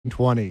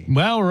20.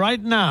 Well,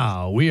 right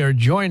now, we are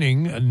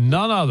joining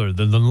none other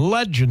than the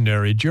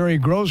legendary Jerry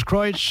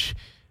Grosskreutz.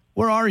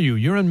 Where are you?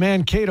 You're in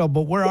Mankato,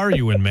 but where are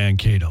you in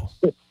Mankato?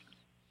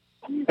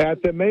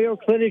 At the Mayo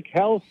Clinic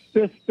Health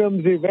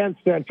Systems Event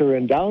Center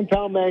in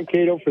downtown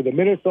Mankato for the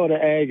Minnesota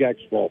Ag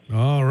Expo.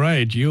 All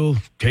right, you'll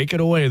take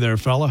it away there,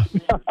 fella.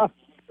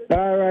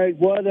 All right,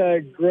 what a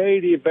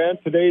great event.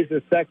 Today's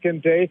the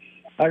second day.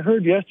 I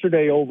heard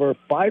yesterday over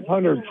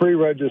 500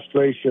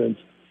 pre-registrations,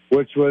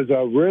 which was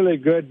a really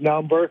good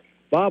number.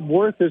 Bob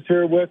Worth is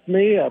here with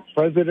me,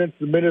 president of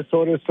the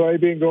Minnesota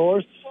Soybean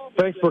Growers.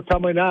 Thanks for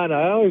coming on.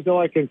 I always know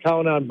I can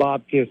count on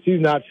Bob because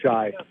he's not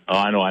shy. Oh,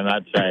 I know. I'm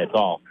not shy at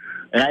all.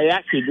 And I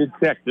actually did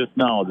check just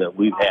now that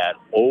we've had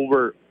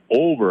over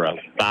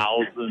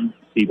 1,000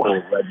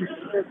 people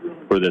registered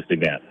for this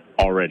event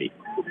already.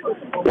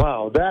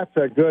 Wow, that's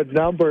a good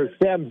number.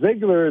 Sam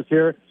Ziegler is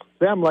here.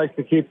 Sam likes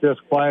to keep this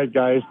quiet,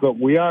 guys, but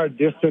we are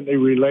distantly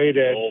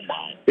related. Oh,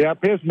 my. Yep,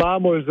 his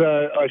mom was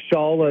a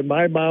Shawl, and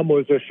my mom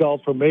was a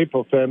Shawl from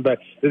Mapleton, but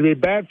it'd be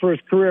bad for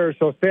his career,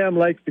 so Sam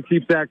likes to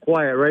keep that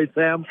quiet, right,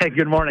 Sam? Hey,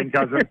 good morning,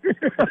 cousin.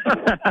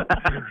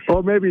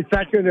 Or maybe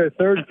second or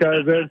third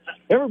cousin.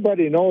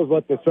 Everybody knows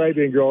what the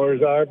soybean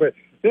growers are, but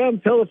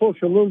Sam, tell the folks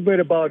a little bit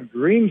about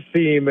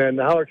GreenSeam and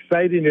how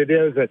exciting it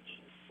is. And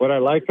what I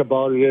like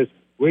about it is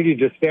we need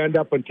to stand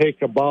up and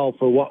take a bow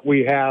for what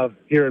we have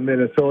here in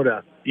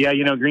Minnesota. Yeah,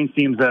 you know,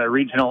 GreenSeam's a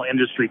regional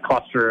industry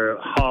cluster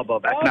hub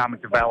of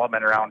economic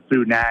development around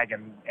food and ag,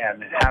 and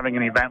having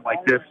an event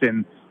like this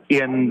in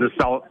the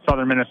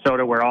southern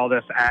Minnesota where all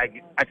this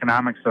ag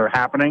economics are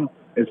happening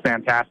is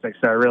fantastic.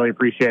 So I really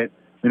appreciate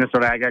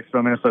Minnesota Ag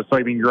Expo, Minnesota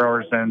soybean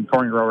growers, and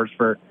corn growers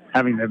for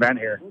having the event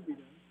here.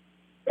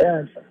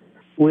 And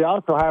we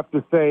also have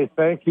to say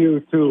thank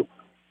you to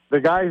the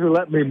guy who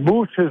let me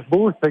mooch his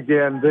booth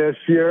again this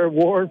year,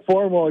 Warren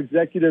Formo,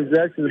 Executive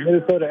Director of the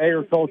Minnesota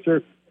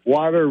Agriculture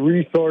Water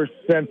Resource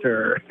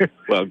Center.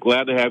 Well,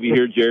 glad to have you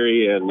here,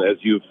 Jerry. And as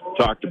you've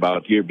talked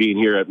about, you're being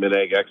here at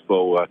Min-Ag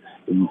Expo,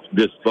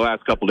 the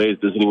last couple of days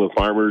visiting with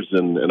farmers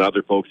and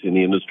other folks in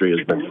the industry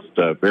has been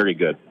just very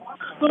good.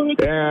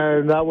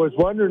 And I was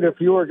wondering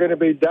if you were going to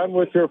be done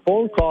with your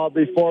phone call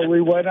before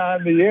we went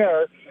on the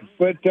air,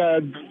 but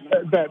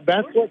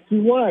that's what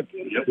you want.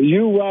 Yep.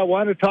 You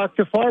want to talk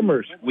to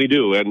farmers. We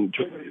do, and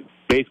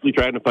basically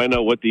trying to find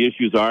out what the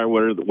issues are,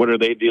 what are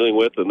they dealing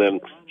with, and then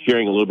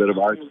sharing a little bit of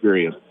our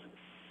experience.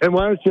 And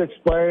why don't you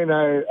explain?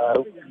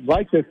 I'd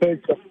like to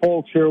think the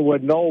folks here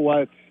would know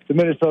what the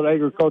Minnesota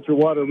Agriculture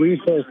Water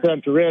Resource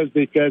Center is,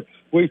 because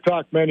we've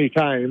talked many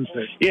times.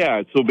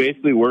 Yeah, so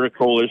basically we're a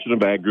coalition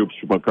of ag groups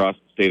from across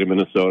the state of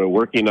Minnesota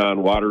working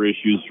on water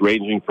issues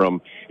ranging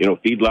from,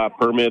 feedlot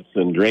permits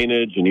and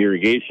drainage and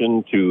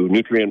irrigation to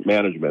nutrient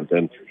management.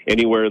 And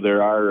anywhere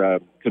there are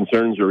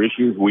concerns or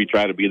issues, we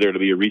try to be there to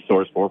be a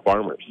resource for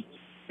farmers.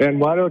 And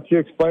why don't you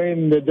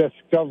explain the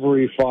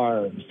Discovery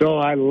Farm? So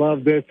I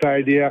love this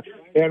idea.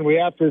 And we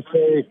have to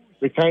say,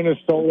 we kind of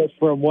stole it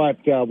from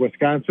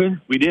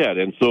Wisconsin? We did.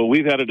 And so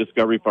we've had a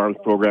Discovery Farms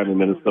program in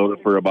Minnesota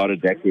for about a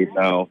decade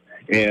now.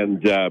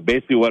 And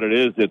basically what it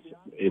is,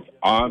 it's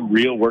on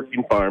real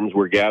working farms.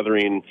 We're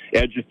gathering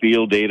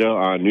edge-of-field data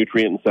on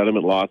nutrient and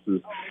sediment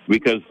losses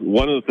because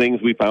one of the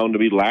things we found to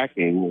be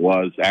lacking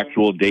was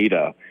actual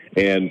data.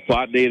 And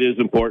plot data is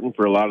important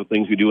for a lot of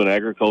things we do in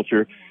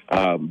agriculture,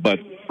 but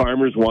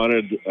farmers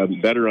wanted a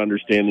better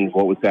understanding of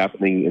what was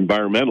happening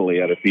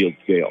environmentally at a field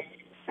scale.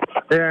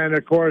 And,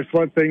 of course,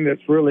 one thing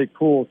that's really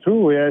cool,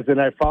 too, is,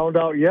 and I found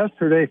out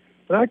yesterday,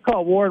 and I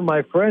called Warren,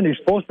 my friend, he's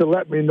supposed to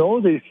let me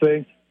know these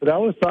things, but I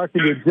was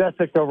talking to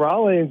Jessica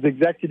Rollins,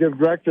 Executive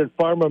Director at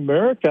Farm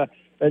America,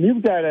 and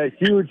you've got a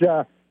huge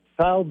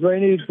tile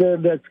drainage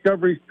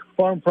Discovery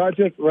Farm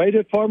project right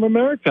at Farm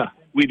America.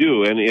 We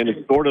do, and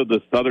it's sort of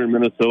the southern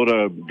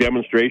Minnesota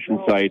demonstration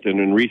site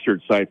and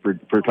research site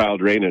for tile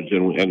drainage,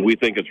 and we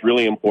think it's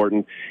really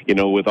important,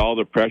 with all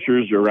the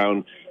pressures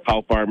around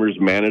how farmers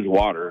manage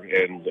water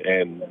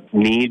and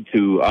need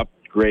to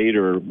upgrade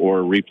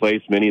or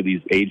replace many of these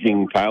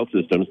aging tile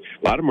systems.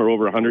 A lot of them are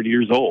over 100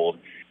 years old,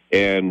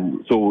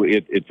 and so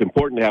it's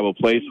important to have a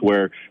place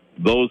where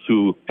those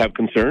who have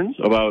concerns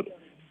about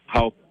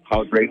how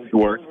drainage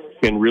works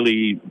can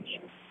really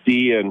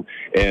see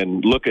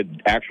and look at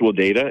actual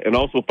data, and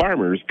also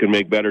farmers can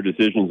make better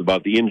decisions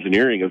about the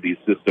engineering of these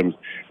systems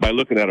by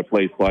looking at a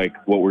place like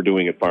what we're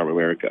doing at Farm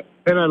America.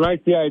 And I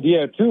like the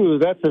idea, too.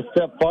 That's a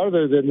step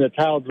farther than the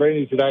tile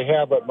drainage that I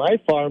have at my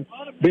farm,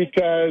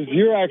 because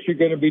you're actually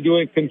going to be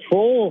doing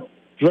control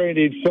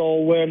drainage,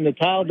 so when the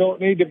tile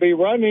don't need to be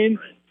running,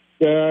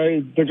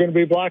 they're going to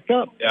be blocked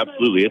up.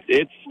 Absolutely.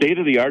 It's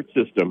state-of-the-art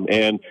system,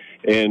 and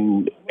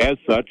as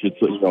such,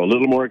 it's a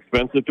little more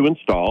expensive to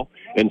install,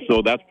 and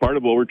so that's part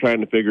of what we're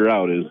trying to figure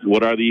out is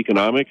what are the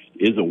economics?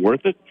 Is it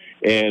worth it?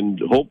 And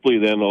hopefully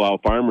then allow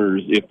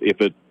farmers, if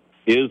it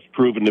is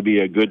proven to be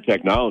a good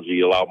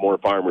technology, allow more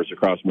farmers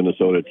across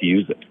Minnesota to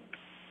use it.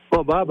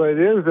 Well, Bob, it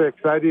is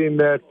exciting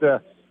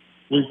that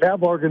we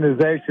have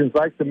organizations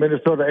like the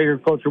Minnesota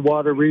Agriculture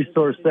Water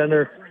Resource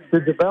Center to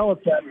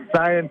develop that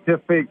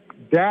scientific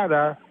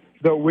data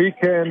that we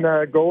can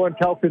go and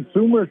tell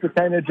consumers the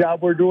kind of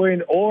job we're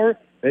doing, or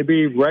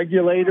maybe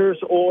regulators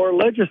or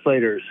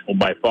legislators? Well,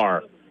 by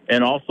far.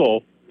 And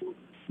also,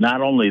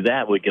 not only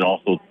that, we can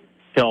also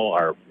tell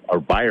our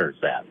buyers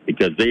that,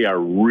 because they are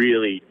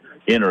really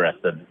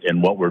interested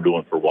in what we're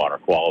doing for water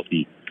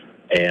quality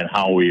and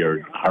how we are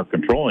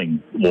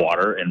controlling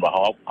water and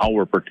how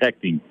we're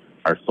protecting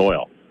our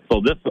soil.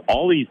 So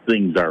all these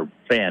things are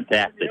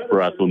fantastic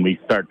for us when we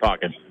start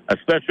talking,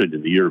 especially to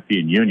the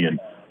European Union,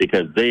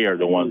 because they are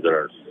the ones that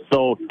are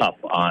so tough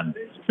on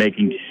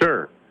making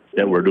sure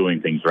that we're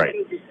doing things right.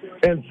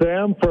 And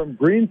Sam, from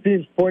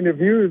GreenSeam's point of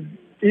view,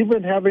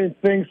 even having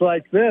things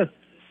like this,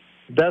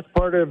 that's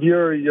part of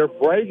your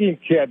bragging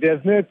kit,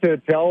 isn't it, to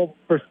tell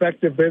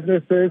prospective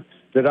businesses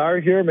that are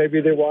here,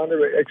 maybe they want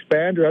to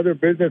expand, or other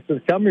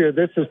businesses come here.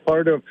 This is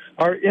part of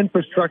our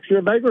infrastructure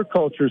of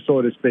agriculture,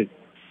 so to speak.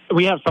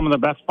 We have some of the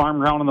best farm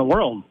ground in the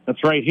world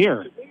that's right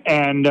here.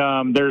 And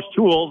there's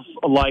tools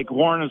like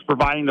Warren is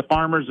providing the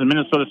farmers, and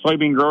Minnesota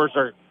soybean growers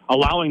are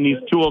allowing these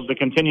tools to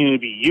continue to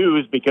be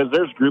used, because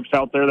there's groups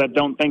out there that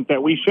don't think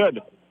that we should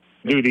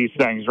do these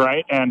things,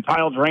 right? And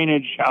tile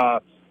drainage,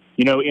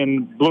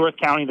 in Blue Earth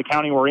County, the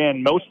county we're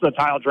in, most of the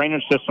tile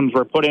drainage systems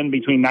were put in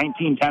between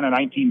 1910 and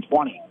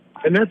 1920.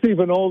 And that's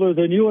even older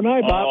than you and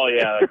I, Bob. Oh,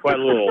 yeah, quite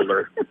a little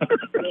older.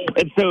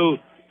 And so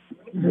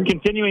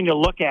continuing to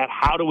look at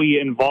how do we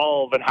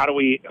involve and how do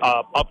we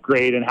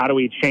upgrade and how do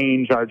we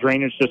change our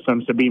drainage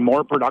systems to be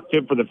more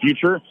productive for the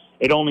future,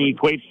 it only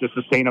equates to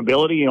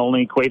sustainability. It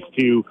only equates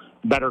to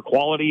better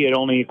quality. It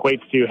only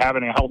equates to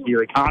having a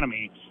healthier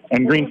economy.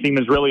 And GreenSeam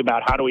is really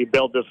about how do we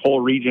build this whole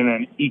region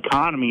and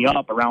economy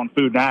up around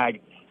food and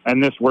ag.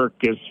 And this work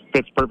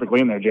fits perfectly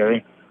in there,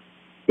 Jerry.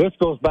 This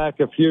goes back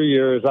a few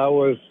years. I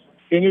was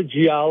in a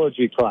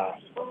geology class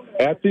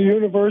at the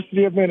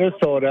University of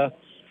Minnesota,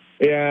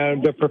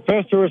 and the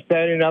professor was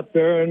standing up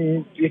there,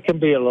 and it can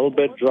be a little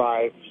bit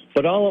dry.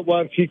 But all at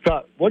once, he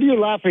caught, "What are you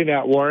laughing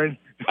at, Warren?"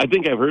 I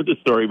think I've heard this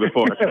story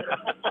before.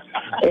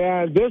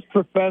 And this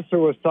professor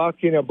was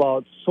talking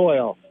about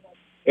soil.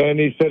 And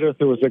he said if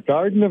there was a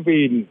Garden of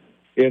Eden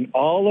in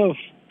all of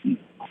the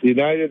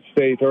United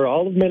States, or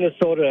all of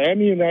Minnesota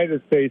and the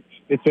United States,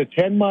 it's a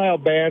 10-mile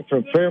band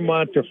from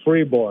Fairmont to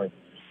Freeborn.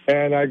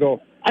 And I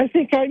go, I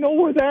think I know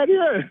where that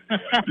is.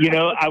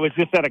 I was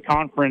just at a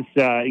conference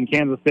in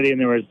Kansas City,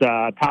 and there was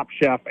Top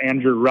Chef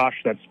Andrew Rush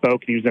that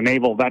spoke. He was a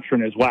naval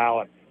veteran as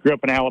well, and grew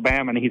up in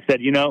Alabama. And he said,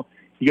 he goes,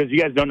 you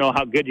guys don't know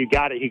how good you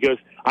got it. He goes,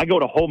 I go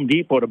to Home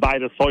Depot to buy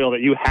the soil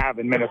that you have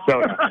in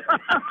Minnesota.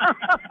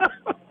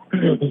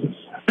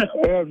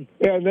 And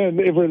then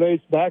it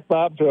relates back,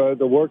 Bob, to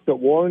the work that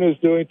Warren is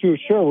doing, too.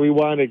 Sure, we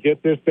want to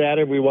get this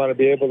data. We want to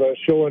be able to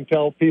show and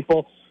tell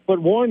people. But,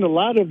 Warren, a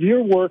lot of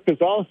your work is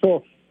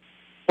also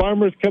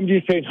farmers come to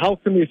you saying, how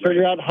can we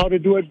figure out how to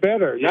do it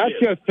better? Not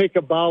just take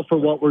a bow for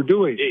what we're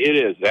doing. It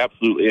is,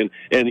 absolutely.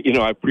 And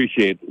I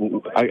appreciate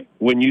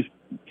when you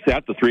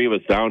sat the three of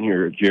us down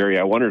here, Jerry,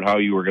 I wondered how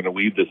you were going to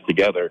weave this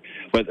together.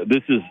 But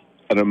this is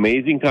an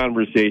amazing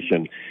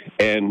conversation,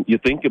 and you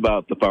think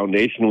about the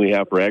foundation we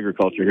have for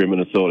agriculture here in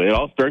Minnesota. It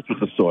all starts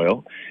with the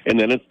soil, and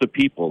then it's the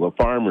people, the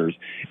farmers.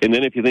 And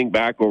then if you think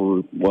back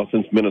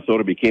since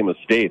Minnesota became a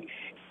state,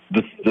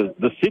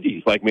 the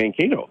cities like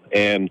Mankato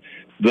and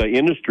the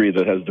industry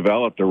that has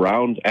developed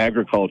around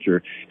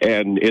agriculture,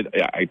 and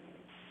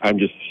I'm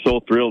just so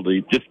thrilled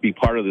to just be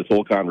part of this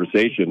whole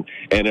conversation,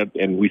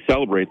 and we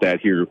celebrate that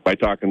here by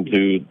talking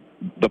to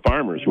the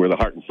farmers who are the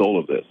heart and soul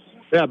of this.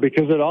 Yeah,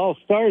 because it all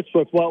starts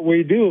with what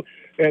we do.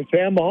 And,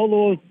 Sam, all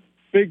those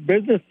big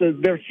businesses,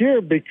 they're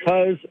here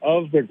because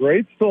of the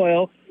great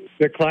soil,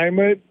 the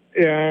climate,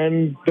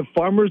 and the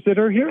farmers that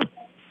are here.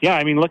 Yeah,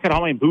 look at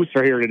how many booths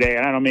are here today.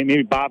 I don't know,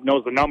 maybe Bob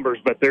knows the numbers,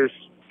 but there's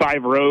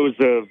 5 rows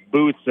of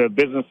booths of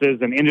businesses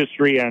and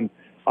industry and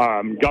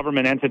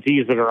government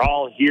entities that are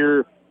all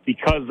here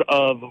because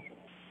of,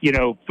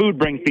 food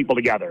brings people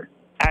together.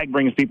 Ag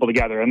brings people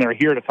together, and they're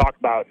here to talk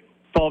about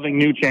solving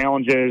new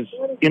challenges,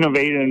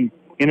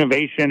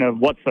 innovation of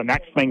what's the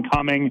next thing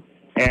coming,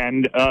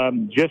 and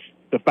just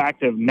the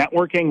fact of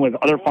networking with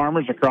other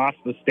farmers across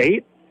the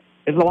state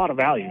is a lot of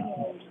value.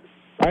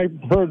 I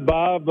heard,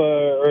 Bob,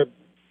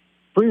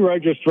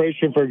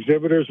 pre-registration for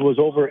exhibitors was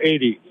over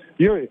 80.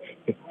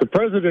 The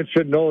president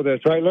should know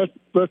this, right? Let's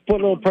put a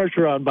little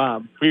pressure on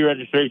Bob.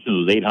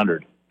 Pre-registration was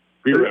 800.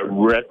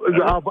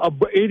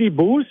 80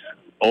 booths?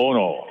 Oh,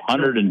 no,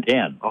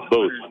 110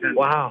 booths.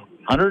 Wow.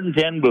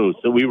 110 booths.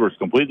 So we were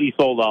completely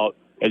sold out.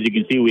 As you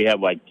can see, we have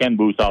like 10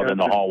 booths out in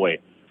the hallway.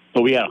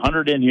 So we had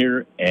 100 in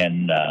here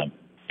and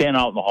 10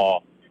 out in the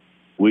hall.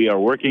 We are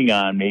working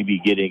on maybe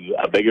getting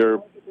a bigger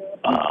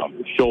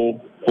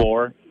show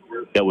floor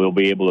that we'll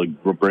be able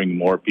to bring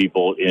more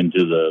people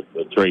into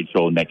the trade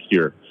show next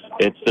year.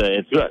 It's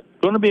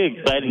going to be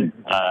exciting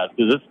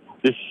because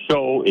this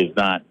show is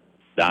not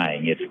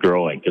dying; it's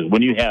growing. Because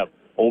when you have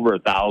over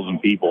 1,000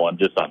 people on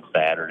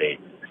Saturday,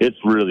 it's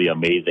really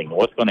amazing.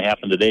 What's going to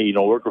happen today?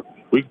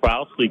 We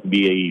probably could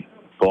be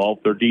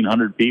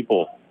 1,300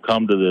 people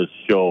come to this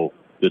show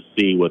to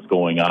see what's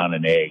going on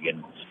in ag,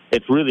 and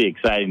it's really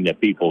exciting that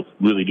people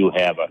really do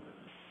have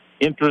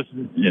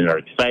interested and are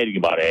excited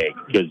about ag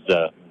because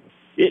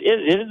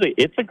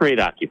it's a great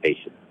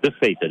occupation. Just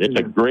face it, it's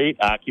a great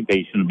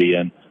occupation to be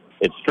in.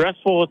 It's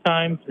stressful at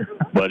times,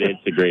 but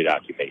it's a great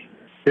occupation.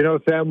 You know,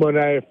 Sam, when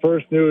I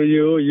first knew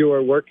you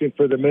were working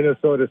for the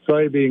Minnesota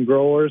soybean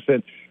growers,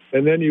 and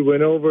then you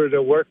went over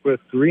to work with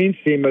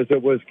GreenSeam as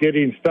it was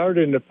getting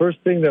started. And the first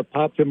thing that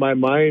popped in my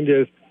mind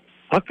is,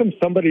 how come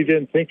somebody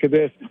didn't think of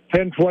this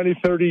 10, 20,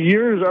 30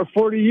 years or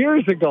 40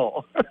 years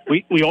ago?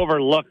 we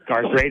overlook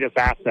our greatest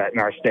asset in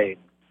our state,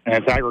 and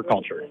it's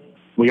agriculture.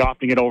 We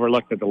often get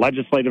overlooked at the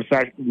legislators,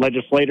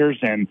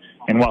 and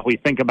what we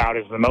think about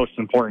is the most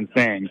important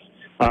things.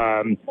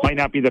 Might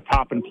not be the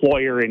top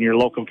employer in your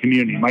local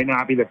community, might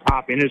not be the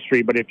top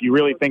industry, but if you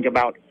really think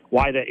about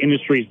why the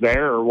industry is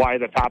there or why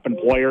the top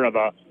employer of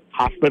a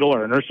hospital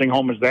or a nursing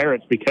home is there,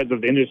 it's because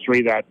of the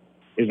industry that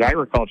is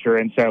agriculture.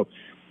 And so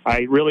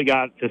I really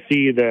got to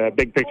see the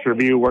big picture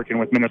view working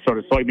with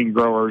Minnesota soybean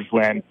growers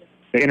when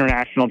the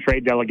international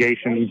trade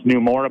delegations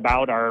knew more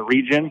about our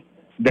region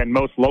than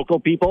most local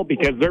people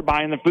because they're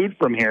buying the food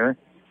from here.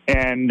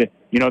 And,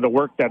 you know, the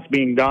work that's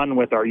being done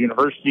with our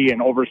university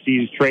and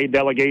overseas trade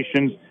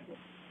delegations,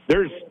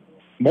 there's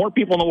more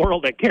people in the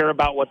world that care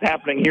about what's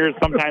happening here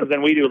sometimes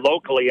than we do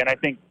locally. And I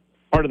think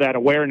part of that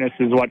awareness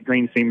is what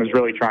GreenSeam is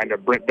really trying to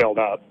build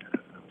up.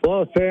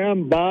 Well,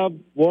 Sam, Bob,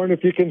 Warren,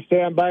 if you can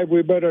stand by,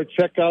 we better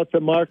check out the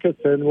markets,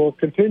 and we'll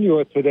continue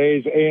with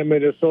today's AM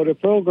Minnesota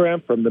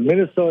program from the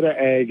Minnesota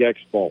Ag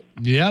Expo.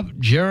 Yep,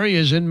 Jerry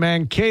is in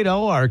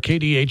Mankato. Our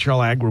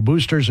KDHL Agri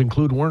Boosters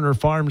include Werner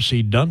Farm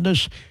Seed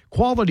Dundas,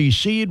 quality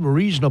seed,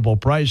 reasonable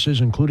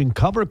prices, including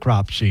cover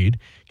crop seed.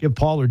 Give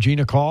Paul or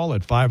Gina a call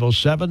at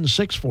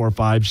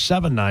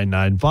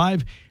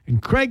 507-645-7995.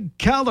 And Craig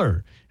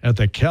Keller at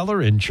the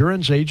Keller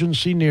Insurance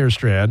Agency near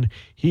Strand.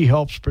 He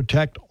helps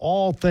protect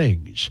all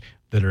things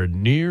that are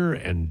near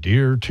and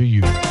dear to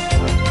you.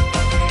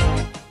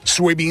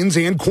 Soybeans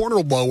and corn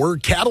are lower,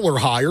 cattle are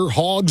higher,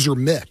 hogs are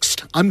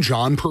mixed. I'm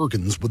John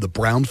Perkins with the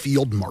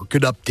Brownfield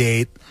Market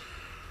Update.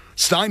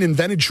 Stein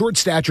invented short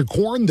stature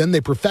corn, then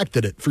they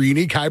perfected it. For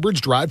unique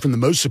hybrids derived from the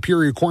most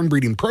superior corn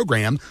breeding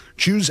program,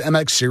 choose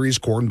MX Series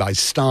corn by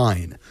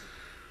Stein.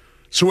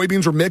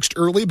 Soybeans were mixed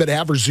early but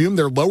have resumed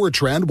their lower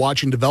trend,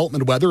 watching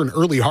development weather and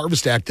early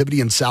harvest activity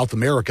in South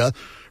America.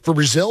 For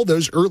Brazil,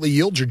 those early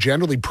yields are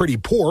generally pretty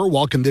poor,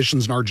 while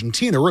conditions in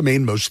Argentina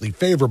remain mostly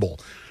favorable.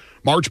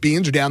 March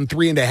beans are down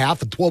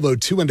 3.5 at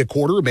 12.02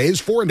 1/4.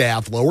 Maize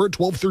 4.5 lower at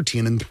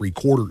 12.13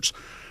 3/4.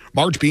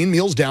 March bean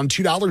meal's down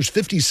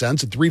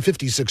 $2.50 at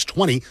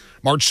 356.20.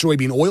 March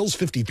soybean oils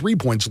 53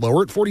 points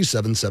lower at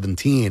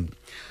 47.17.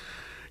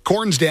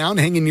 Corn's down,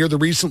 hanging near the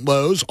recent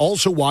lows,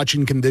 also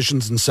watching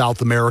conditions in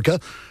South America.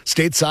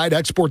 Stateside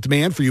export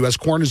demand for U.S.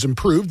 corn has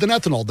improved, and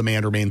ethanol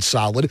demand remains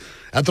solid.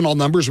 Ethanol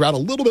numbers are out a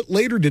little bit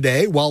later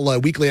today,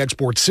 while weekly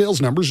export sales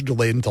numbers are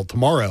delayed until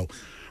tomorrow.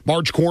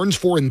 March corn's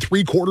 4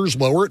 3/4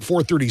 lower at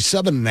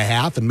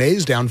 437.5, and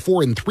maize down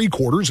 4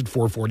 3/4 at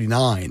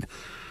 449.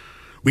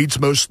 Wheat's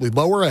mostly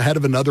lower ahead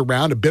of another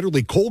round of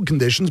bitterly cold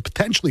conditions,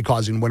 potentially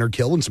causing winter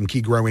kill in some key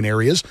growing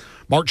areas.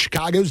 March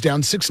Chicago's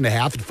down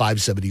 6.5 at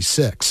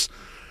 576.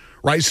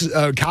 Rice,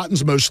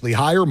 cotton's mostly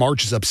higher.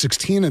 March is up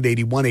 16 at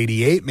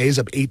 81.88. Maize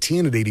up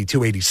 18 at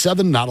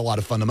 82.87. Not a lot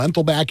of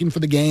fundamental backing for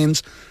the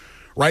gains.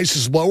 Rice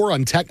is lower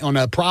on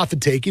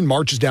profit taking.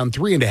 March is down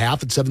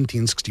 3.5 at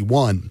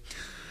 17.61.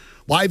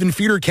 Live and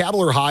feeder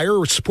cattle are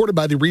higher, supported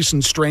by the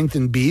recent strength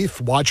in beef.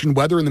 Watching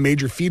weather in the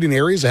major feeding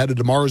areas ahead of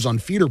tomorrow's on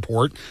feeder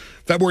port.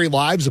 February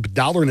live's up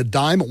 $1 and a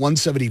dime at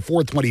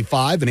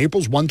 174.25, and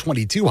April's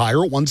 122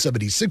 higher at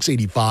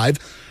 176.85.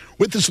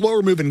 With the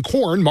slower move in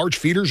corn, March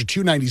feeders are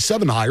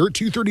 297 higher at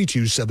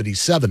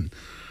 232.77.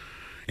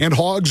 And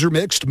hogs are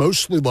mixed,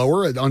 mostly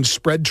lower on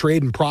spread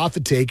trade and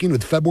profit taking,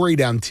 with February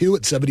down 2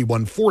 at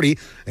 71.40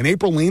 and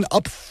April lean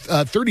up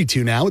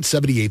 32 now at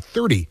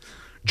 78.30.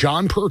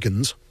 John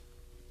Perkins,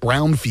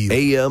 Brownfield.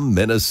 AM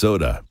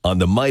Minnesota on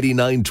the Mighty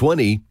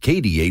 920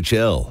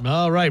 KDHL.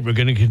 All right, we're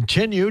going to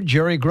continue.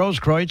 Jerry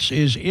Grosskreutz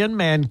is in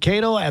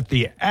Mankato at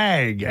the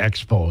Ag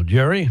Expo.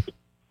 Jerry?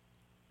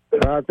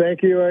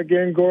 Thank you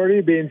again,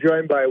 Gordy. Being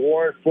joined by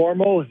Warren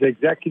Formo, the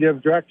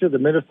Executive Director of the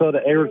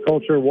Minnesota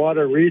Agriculture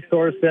Water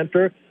Resource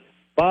Center.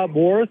 Bob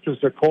Worth is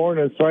a corn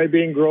and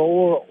soybean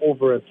grower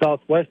over in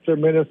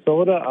southwestern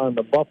Minnesota on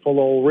the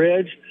Buffalo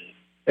Ridge.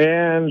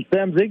 And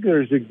Sam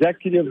Ziegler is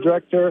Executive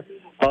Director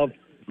of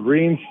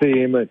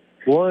GreenSeam.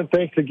 Warren,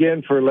 thanks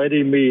again for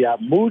letting me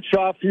mooch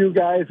off you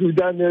guys who've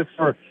done this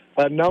for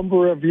a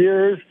number of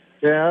years.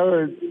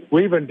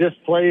 We even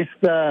displaced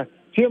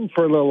Tim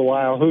for a little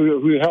while,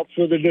 who helps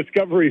with the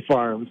Discovery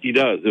Farms. He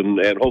does, and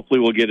hopefully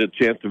we'll get a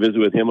chance to visit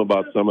with him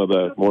about some of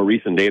the more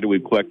recent data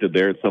we've collected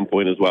there at some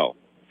point as well.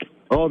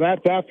 Oh,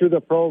 that's after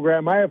the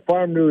program. I have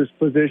farm news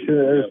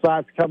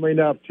spots coming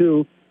up,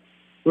 too.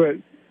 But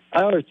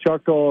I always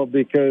chuckle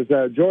because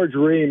George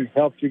Ream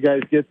helped you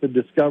guys get the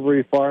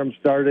Discovery Farm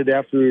started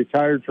after he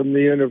retired from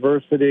the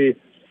university.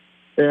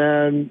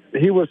 And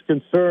he was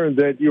concerned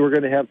that you were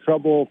going to have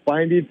trouble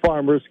finding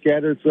farmers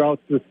scattered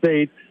throughout the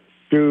state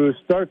to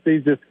start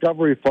these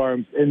discovery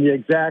farms, and the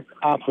exact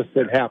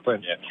opposite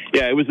happened.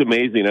 Yeah, it was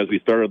amazing as we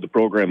started the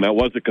program. That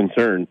was a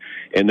concern.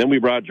 And then we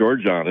brought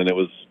George on, and it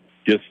was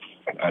just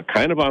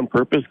kind of on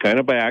purpose, kind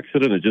of by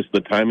accident. It just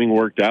the timing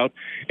worked out.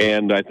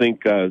 And I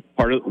think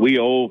we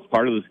owe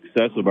part of the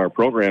success of our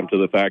program to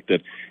the fact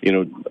that,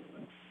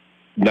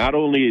 not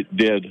only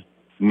did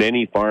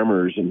many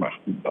farmers and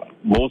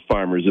most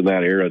farmers in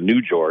that era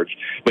knew George,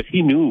 but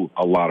he knew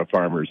a lot of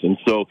farmers. And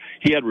so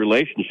he had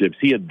relationships.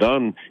 He had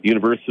done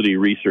university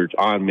research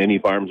on many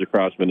farms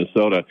across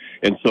Minnesota.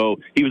 And so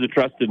he was a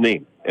trusted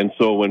name. And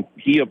so when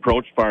he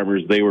approached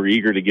farmers, they were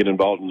eager to get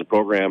involved in the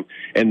program.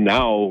 And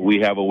now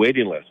we have a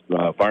waiting list.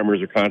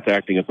 Farmers are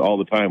contacting us all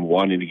the time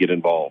wanting to get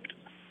involved.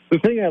 The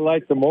thing I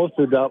like the most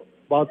about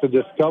the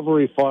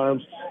discovery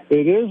farms,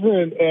 it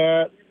isn't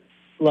at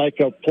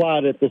like a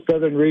plot at the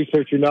Southern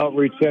Research and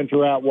Outreach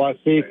Center at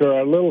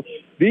Waseca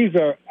these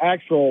are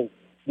actual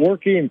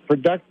working,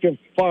 productive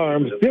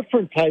farms,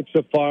 different types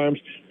of farms,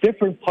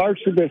 different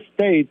parts of the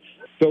state,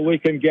 so we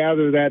can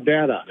gather that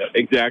data.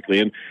 Exactly.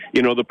 And,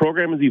 the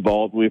program has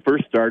evolved. When we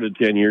first started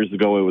 10 years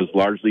ago, it was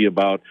largely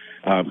about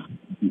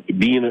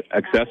being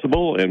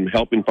accessible and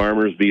helping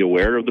farmers be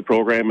aware of the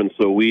program. And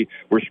so we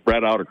were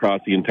spread out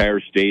across the entire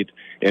state,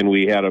 and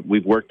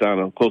we've worked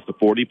on close to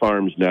 40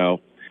 farms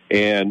now.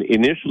 And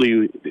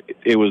initially,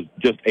 it was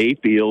just a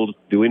field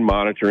doing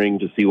monitoring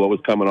to see what was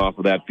coming off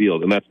of that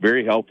field. And that's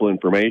very helpful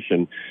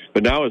information.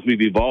 But now as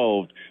we've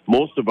evolved,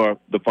 most of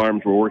the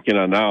farms we're working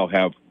on now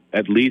have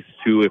at least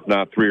 2, if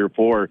not 3 or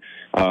 4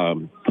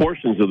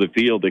 portions of the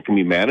field that can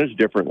be managed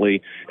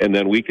differently. And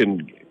then we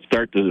can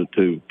start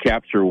to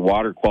capture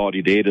water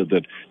quality data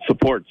that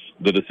supports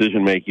the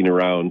decision-making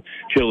around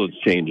tillage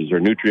changes or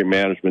nutrient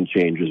management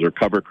changes or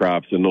cover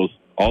crops and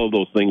all of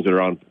those things that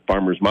are on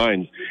farmers'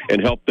 minds,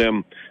 and help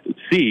them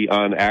see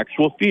on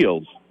actual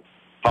fields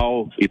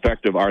how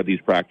effective are these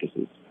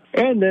practices.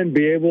 And then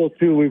be able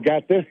to, we've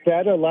got this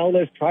data,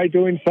 let's try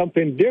doing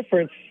something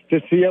different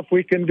to see if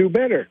we can do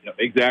better.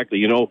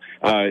 Exactly.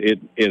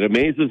 It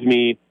amazes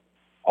me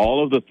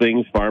all of the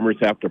things farmers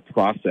have to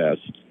process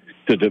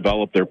to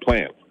develop their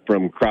plants,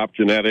 from crop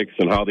genetics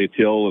and how they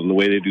till and the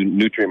way they do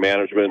nutrient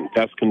management and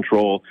pest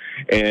control.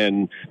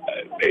 And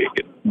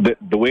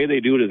the way they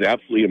do it is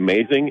absolutely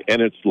amazing.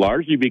 And it's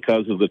largely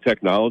because of the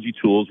technology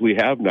tools we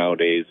have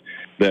nowadays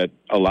that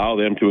allow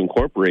them to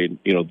incorporate,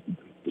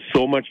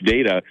 so much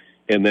data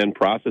and then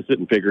process it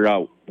and figure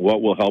out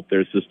what will help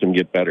their system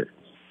get better.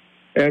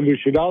 And we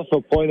should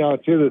also point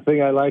out, too, the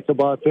thing I like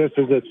about this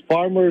is it's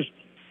farmers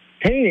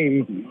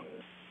paying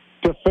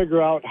to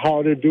figure out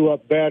how to do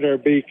it better,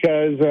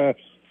 because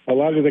a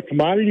lot of the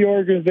commodity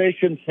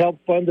organizations help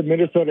fund the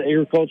Minnesota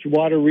Agriculture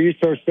Water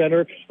Resource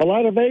Center. A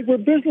lot of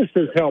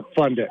agribusinesses help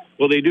fund it.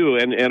 Well, they do,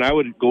 and I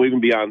would go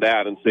even beyond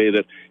that and say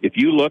that if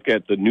you look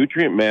at the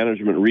nutrient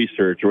management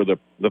research or the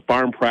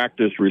farm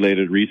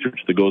practice-related research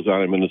that goes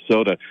on in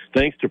Minnesota,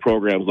 thanks to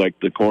programs like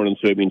the Corn and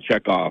Soybean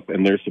Checkoff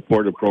and their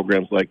supportive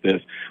programs like this,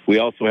 we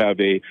also have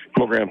a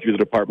program through the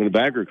Department of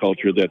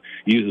Agriculture that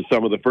uses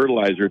some of the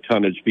fertilizer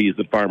tonnage fees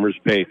that farmers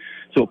pay.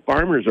 So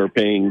farmers are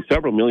paying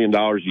several $1 million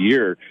a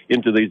year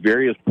into these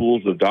various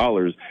pools of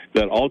dollars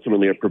that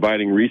ultimately are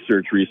providing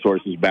research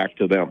resources back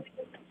to them.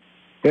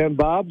 And,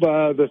 Bob,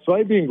 the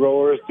soybean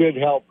growers did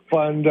help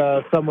fund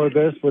some of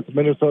this with the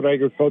Minnesota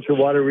Agriculture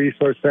Water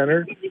Resource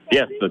Center.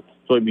 Yes, the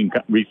Soybean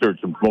Research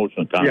and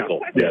Promotion Council.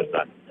 Yeah.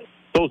 Yes,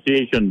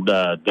 association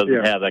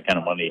doesn't have that kind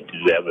of money to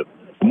do that, but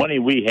the money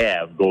we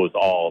have goes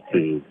all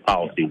to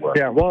policy work.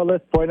 Yeah, well,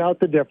 let's point out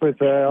the difference.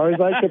 I always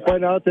like to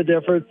point out the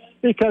difference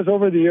because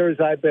over the years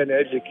I've been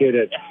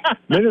educated.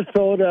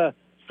 Minnesota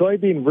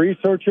Soybean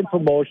Research and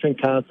Promotion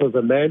Council is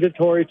a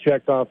mandatory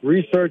checkoff: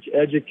 research,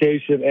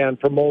 education, and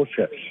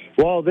promotion.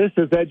 Well, this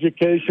is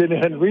education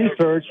and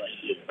research,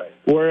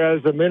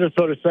 whereas the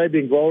Minnesota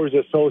Soybean Growers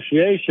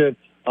Association,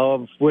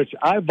 of which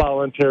I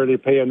voluntarily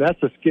pay, and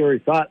that's a scary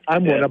thought.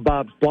 I'm one of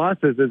Bob's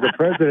bosses as the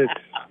president,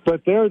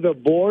 but they're the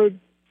board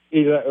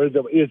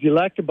is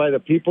elected by the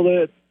people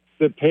that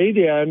paid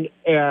in,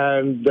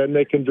 and then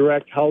they can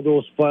direct how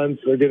those funds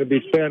are going to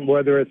be spent,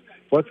 whether it's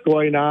what's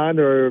going on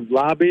or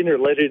lobbying or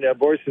letting their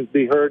voices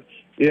be heard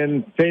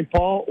in St.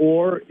 Paul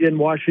or in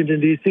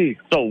Washington, D.C.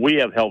 So we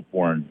have helped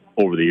Warren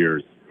over the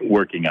years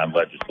working on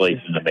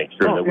legislation to make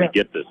sure that we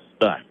get this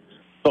done.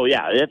 So,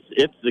 yeah,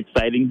 it's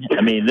exciting.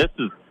 I mean, this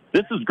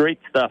is great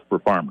stuff for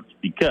farmers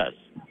because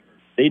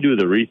they do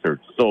the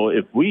research. So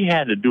if we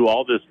had to do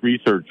all this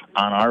research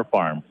on our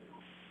farm,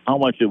 how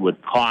much it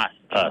would cost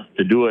us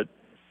to do it,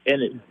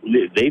 and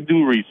they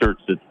do research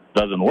that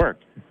doesn't work.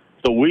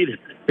 So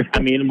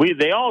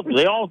they all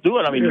do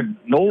it. I mean,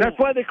 that's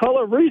why they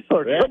call it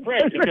research. That's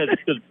right,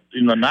 because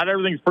not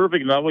everything's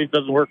perfect and always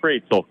doesn't work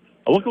great. So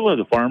look at what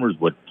the farmers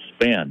would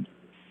spend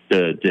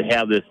to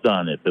have this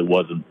done if it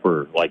wasn't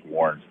for like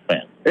Warren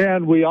spent.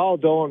 And we all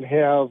don't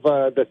have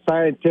the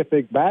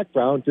scientific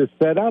background to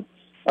set up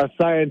a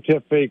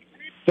scientific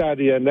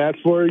study, and that's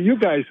where you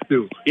guys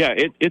do. Yeah,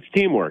 it's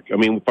teamwork. I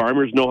mean,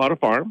 farmers know how to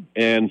farm,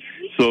 and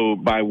So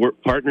by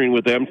partnering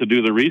with them to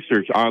do the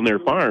research on their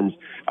farms,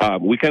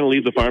 we kind of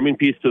leave the farming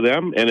piece to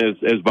them. And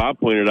as Bob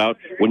pointed out,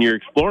 when you're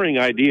exploring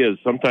ideas,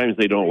 sometimes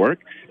they don't work.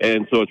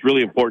 And so it's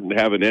really important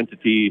to have an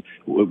entity,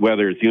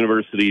 whether it's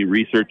university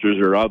researchers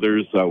or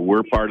others,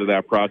 we're part of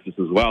that process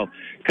as well,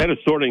 kind of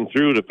sorting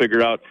through to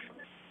figure out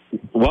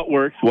what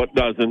works, what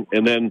doesn't,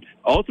 and then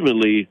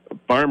ultimately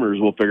farmers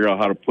will figure out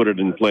how to put it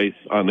in place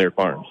on their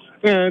farms.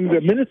 And the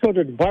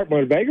Minnesota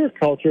Department of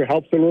Agriculture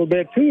helps a little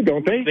bit too,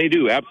 don't they? They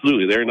do,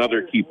 absolutely. They're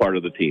another key part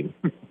of the team.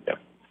 Yeah.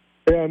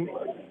 And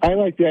I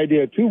like the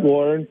idea too,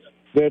 Warren,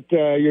 that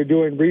you're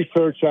doing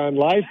research on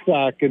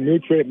livestock and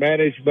nutrient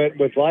management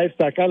with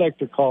livestock. I like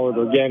to call it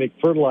organic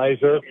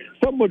fertilizer.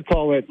 Some would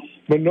call it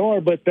manure,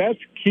 but that's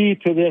key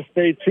to this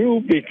day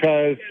too,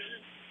 because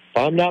if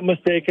I'm not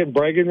mistaken,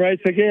 bragging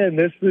rights again,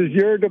 this is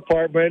your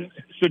department.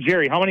 So,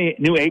 Jerry, how many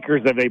new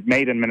acres have they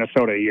made in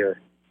Minnesota a year?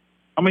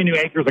 How many new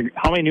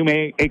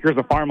acres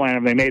of farmland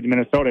have they made in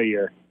Minnesota a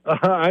year?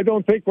 I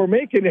don't think we're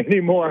making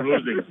any more.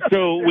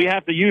 So we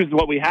have to use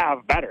what we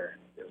have better,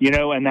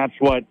 and that's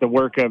what the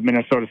work of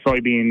Minnesota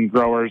soybean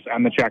growers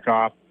and the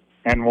Checkoff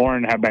and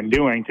Warren have been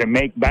doing to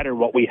make better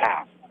what we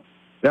have.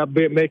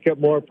 Make it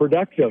more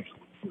productive.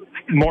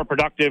 More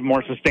productive,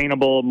 more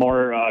sustainable,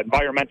 more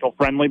environmental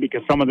friendly,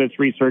 because some of this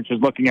research is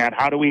looking at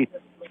how do we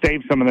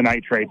save some of the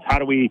nitrates? How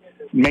do we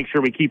make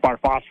sure we keep our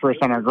phosphorus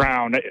on our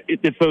ground?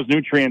 It's those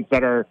nutrients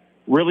that are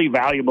really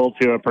valuable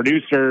to a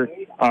producer,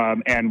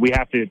 and we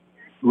have to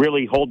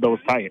really hold those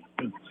tight.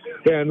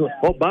 And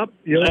Bob,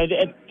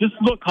 just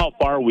look how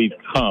far we've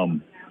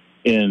come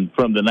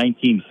from the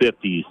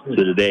 1950s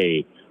to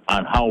today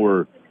on how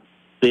we're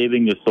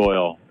saving the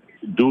soil,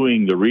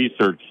 doing the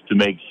research to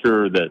make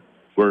sure that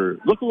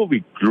look at what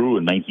we grew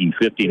in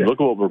 1950 and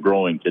look at what we're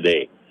growing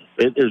today.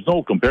 There's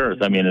no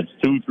comparison. I mean, it's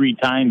 2-3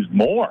 times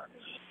more.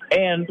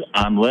 And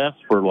on less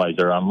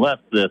fertilizer, on less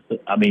this,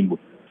 I mean,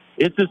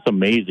 it's just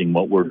amazing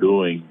what we're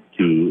doing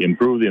to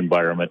improve the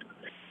environment.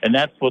 And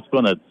that's what's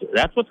going to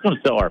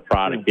sell our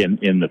product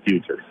in the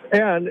future.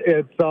 And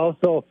it's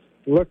also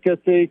look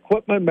at the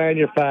equipment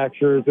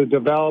manufacturers that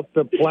develop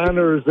the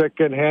planters that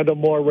can handle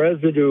more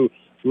residue.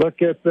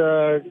 Look at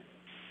the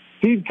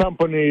seed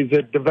companies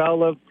that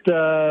developed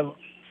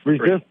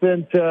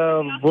resistant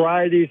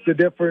varieties to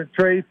different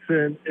traits,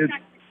 and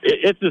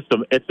it's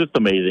just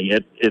amazing.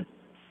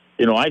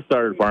 I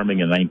started farming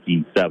in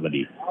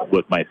 1970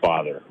 with my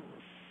father,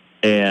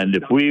 and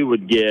if we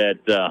would get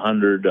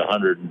 100 to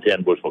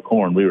 110 bushel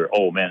corn, we were,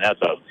 oh man,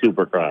 that's a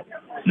super crop.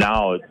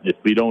 Now, if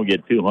we don't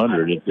get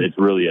 200, it's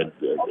really a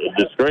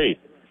disgrace.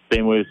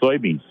 Same way with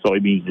soybeans.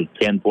 Soybeans is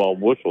 10, 12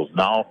 bushels.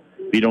 Now,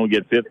 if you don't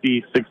get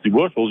 50, 60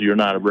 bushels, you're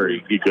not a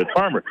very good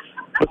farmer.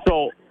 But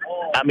so,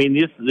 I mean,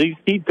 these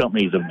seed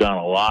companies have done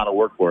a lot of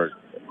work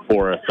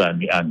for us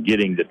on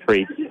getting the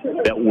traits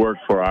that work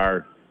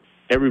for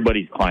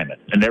everybody's climate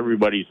and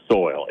everybody's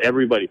soil.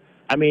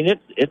 I mean,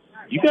 it's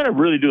you got to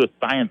really do a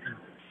science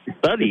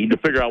study to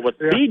figure out what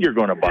seed you're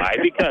going to buy,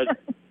 because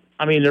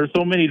I mean, there's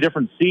so many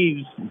different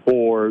seeds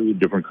for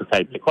different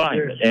types of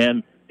climate.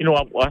 And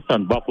us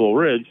on Buffalo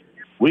Ridge,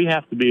 we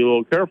have to be a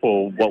little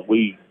careful what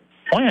we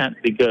plant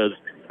because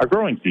our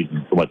growing season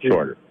is so much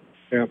shorter.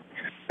 Yeah.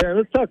 And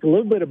let's talk a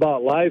little bit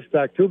about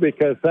livestock, too,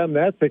 because, Sam,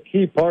 that's a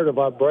key part of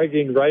our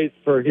bragging rights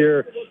for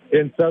here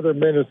in southern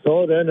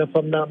Minnesota. And if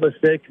I'm not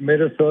mistaken,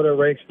 Minnesota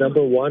ranks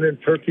number 1 in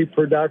turkey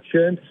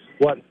production,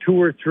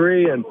 2 or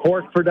 3 in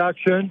pork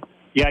production?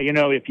 Yeah,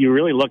 if you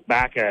really look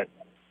back at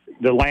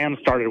the land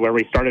started where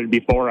we started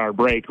before our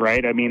break,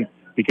 right? I mean,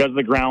 because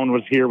the ground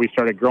was here, we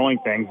started growing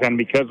things. And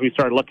because we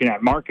started looking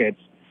at markets,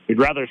 we'd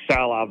rather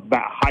sell a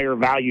higher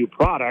value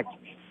product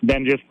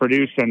than just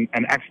produce and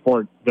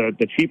export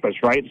the cheapest,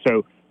 right?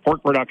 So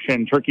pork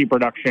production, turkey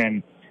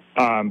production,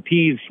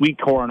 peas, sweet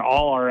corn,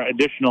 all are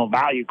additional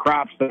value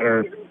crops that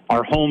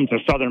are home to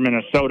southern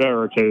Minnesota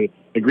or to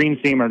the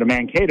GreenSeam or to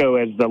Mankato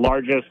as the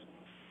largest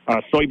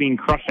soybean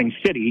crushing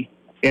city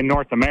in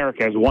North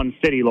America as one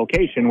city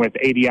location with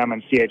ADM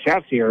and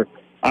CHS here.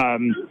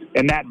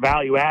 And that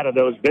value add of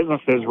those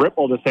businesses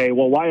ripple to say,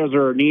 well, why is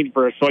there a need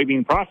for a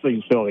soybean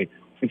processing facility?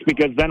 It's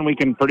because then we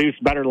can produce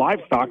better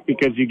livestock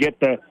because you get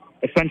the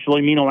essential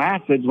amino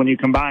acids when you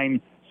combine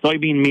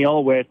soybean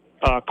meal with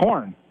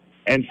corn.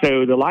 And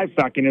so the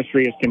livestock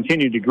industry has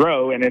continued to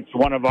grow, and it's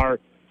one of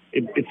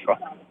it's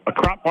a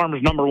crop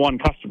farmer's number 1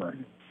 customer.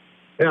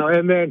 Yeah,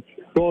 and then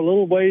go a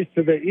little ways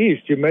to the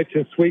east. You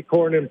mentioned sweet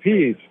corn and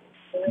peas.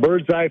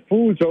 Bird's Eye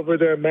Foods over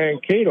there in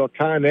Mankato,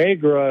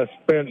 ConAgra,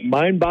 spent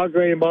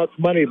mind-boggling amounts of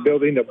money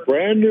building a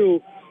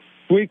brand-new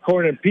sweet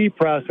corn and pea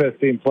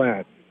processing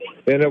plant.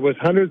 And it was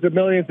hundreds of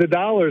millions of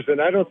dollars, and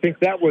I don't think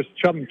that was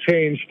chump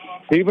change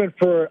even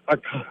for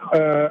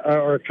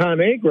or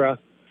ConAgra.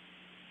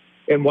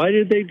 And why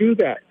did they do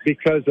that?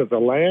 Because of the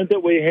land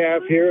that we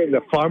have here and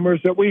the farmers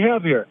that we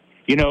have here.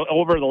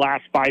 Over the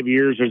last 5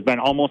 years, there's been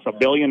almost $1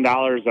 billion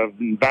of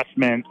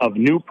investment of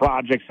new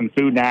projects in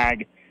food and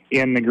ag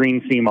in the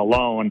GreenSeam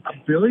alone.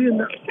 $1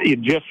 billion?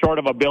 Just short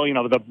of $1 billion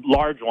of the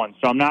large ones.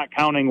 So I'm not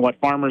counting what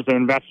farmers have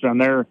invested on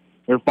their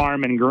their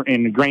farm in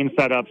grain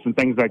setups and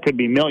things that could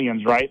be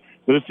millions, right?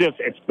 So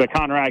it's the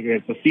Conrad,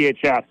 it's the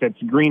CHS,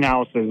 it's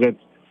greenhouses,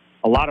 it's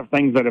a lot of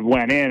things that have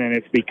went in, and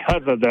it's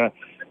because of the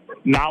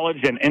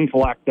knowledge and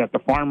intellect that the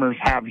farmers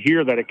have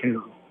here that it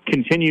can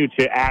continue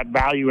to add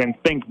value and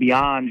think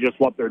beyond just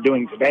what they're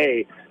doing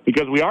today,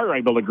 because we are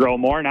able to grow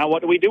more. Now,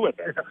 what do we do with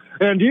it?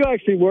 And do you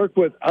actually work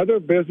with other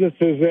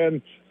businesses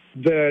then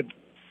that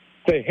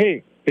say,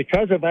 hey,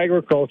 because of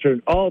agriculture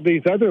and all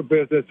these other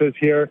businesses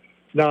here,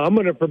 now I'm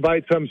going to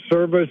provide some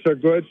service or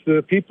goods to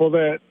the people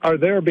that are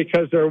there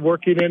because they're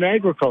working in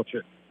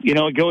agriculture? You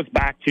know, it goes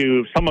back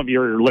to some of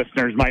your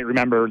listeners might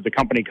remember the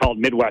company called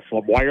Midwest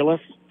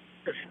Wireless.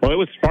 Well, it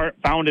was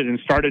founded and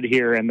started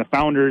here, and the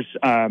founders,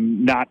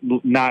 not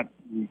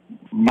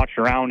much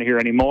around here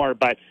anymore,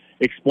 but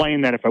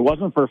explained that if it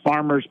wasn't for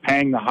farmers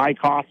paying the high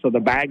costs of the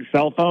bag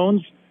cell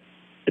phones,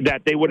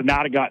 that they would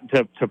not have gotten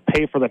to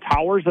pay for the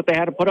towers that they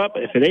had to put up.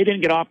 If they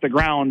didn't get off the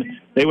ground,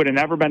 they would have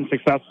never been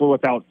successful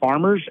without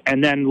farmers.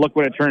 And then look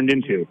what it turned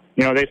into.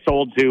 You know, they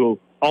sold to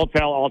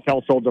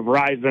Alltel sold to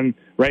Verizon,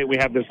 right? We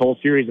have this whole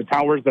series of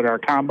towers that our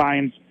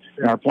combines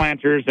and our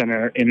planters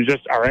and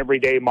just our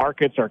everyday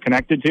markets are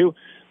connected to.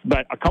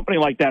 But a company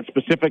like that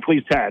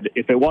specifically said,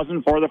 if it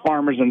wasn't for the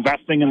farmers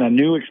investing in the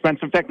new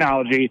expensive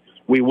technology,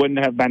 we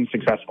wouldn't have been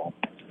successful.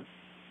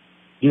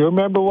 Do you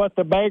remember what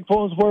the bag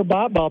phones were,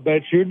 Bob? I'll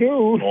bet you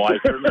do. Oh, I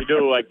certainly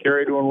do. I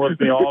carried one with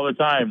me all the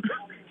time.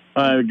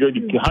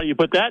 Good. How do you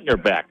put that in your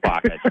back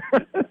pocket?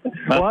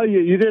 Well,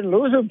 you didn't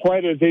lose them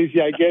quite as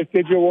easy, I guess,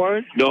 did you,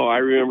 Warren? No, I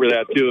remember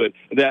that too.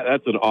 And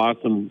that's an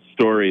awesome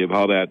story of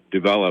how that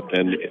developed,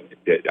 and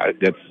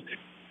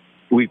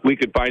we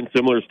could find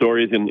similar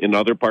stories in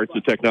other parts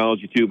of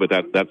technology too. But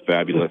that's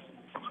fabulous.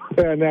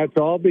 And that's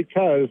all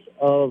because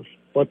of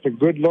what the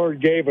good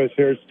Lord gave us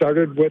here. It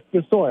started with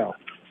the soil.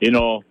 You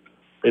know,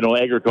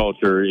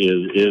 agriculture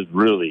is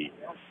really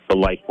the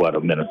lifeblood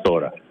of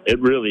Minnesota. It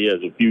really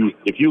is.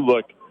 If you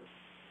look,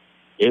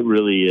 it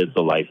really is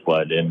the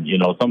lifeblood. And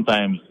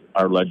sometimes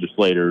our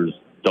legislators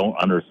don't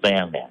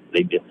understand that.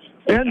 They do.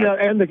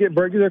 And the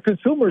regular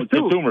consumers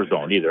too. Consumers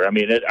don't either. I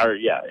mean,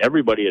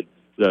 everybody at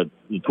the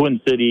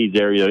Twin Cities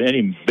area,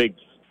 any big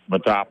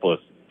metropolis,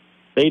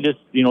 they just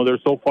they're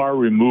so far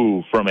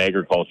removed from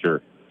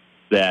agriculture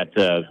that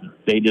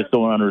they just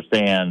don't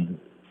understand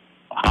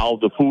how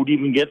the food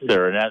even gets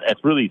there, and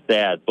that's really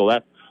sad. So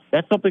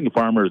that's something the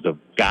farmers have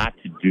got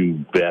to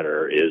do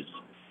better is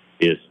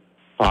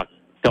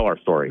tell our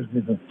story.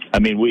 I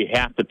mean, we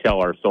have to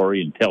tell our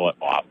story and tell it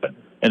often,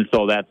 and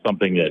so that's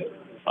something that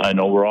I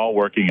know we're all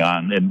working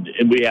on, and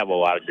we have a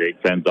lot of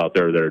great friends out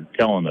there that are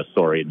telling the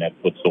story, and that's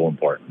what's so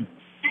important.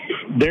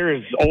 There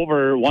is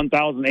over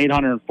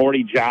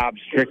 1,840 jobs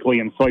strictly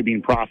in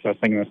soybean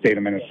processing in the state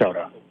of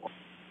Minnesota.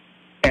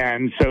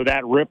 And so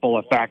that ripple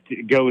effect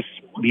goes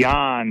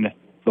beyond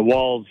the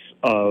walls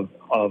of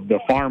the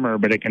farmer,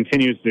 but it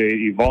continues to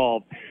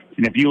evolve.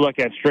 And if you look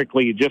at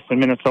strictly just in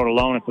Minnesota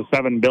alone, it's a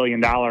 $7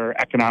 billion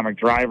economic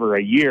driver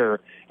a year,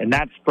 and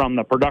that's from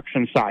the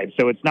production side.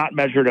 So it's not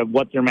measured of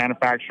what they're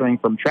manufacturing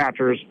from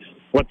tractors,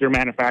 what they're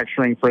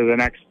manufacturing for the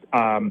next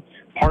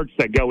parts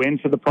that go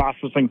into the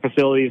processing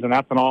facilities and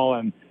ethanol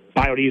and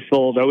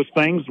biodiesel, those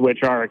things, which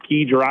are a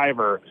key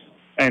driver.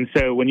 And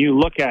so when you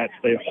look at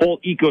the whole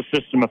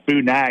ecosystem of food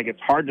and ag, it's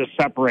hard to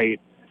separate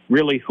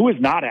really who is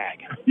not ag.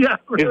 Yeah,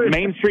 really. Is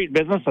Main Street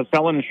business that's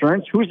selling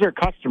insurance? Who's their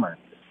customer?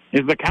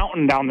 Is the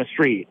accountant down the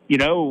street,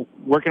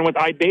 working with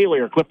I. Bailey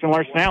or Clifton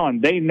Larson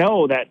Allen? They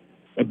know that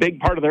a big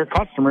part of their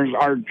customers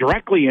are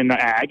directly in the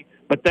ag,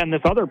 but then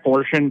this other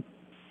portion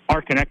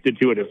are connected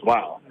to it as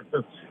well.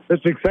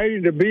 It's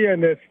exciting to be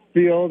in this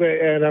field,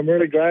 and I'm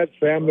really glad,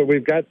 Sam, that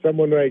we've got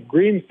someone like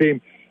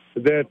GreenSeam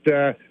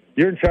that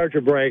you're in charge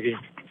of bragging.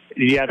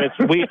 Yeah,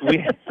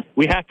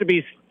 we have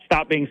to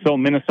stop being so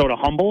Minnesota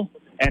humble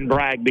and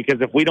brag,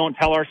 because if we don't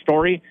tell our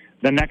story,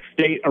 the next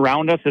state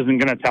around us isn't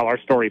going to tell our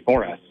story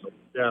for us.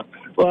 Yeah.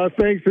 Well,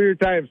 thanks for your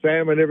time,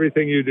 Sam, and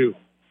everything you do.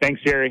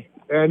 Thanks, Jerry.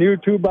 And you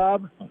too,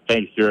 Bob.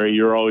 Thanks, Jerry.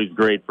 You're always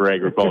great for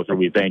agriculture.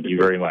 We thank you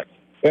very much.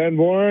 And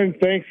Warren,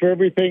 thanks for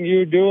everything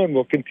you do, and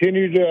we'll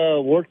continue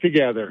to work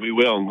together. We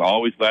will.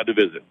 Always glad to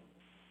visit.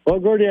 Well,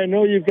 Gordy, I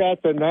know you've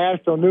got the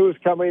national news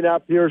coming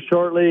up here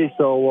shortly,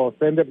 so we'll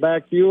send it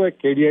back to you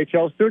at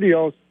KDHL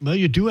Studios. Well,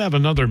 you do have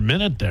another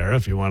minute there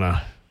if you want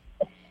to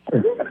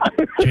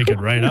take it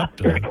right up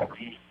there.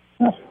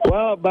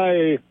 Well,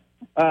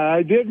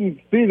 I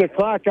didn't see the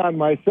clock on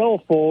my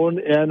cell phone,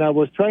 and I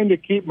was trying to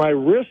keep my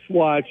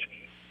wristwatch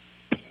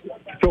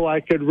so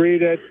I could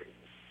read it.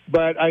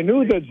 But I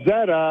knew that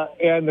Zeta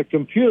and the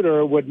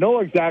computer would know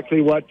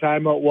exactly what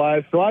time it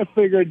was, so I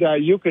figured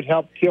you could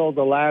help kill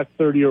the last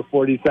 30 or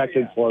 40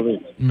 seconds for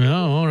me.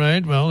 No, all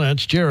right. Well,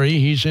 that's Jerry.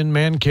 He's in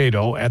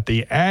Mankato at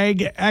the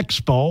Ag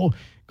Expo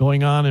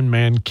going on in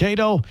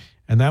Mankato,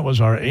 and that was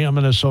our AM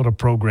Minnesota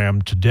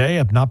program today.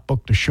 I've not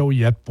booked a show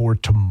yet for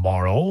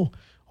tomorrow.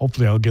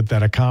 Hopefully I'll get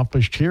that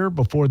accomplished here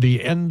before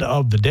the end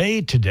of the day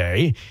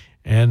today,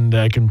 and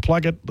I can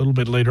plug it a little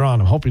bit later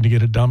on. I'm hoping to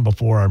get it done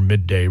before our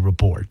midday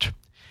report.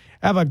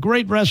 Have a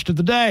great rest of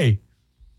the day.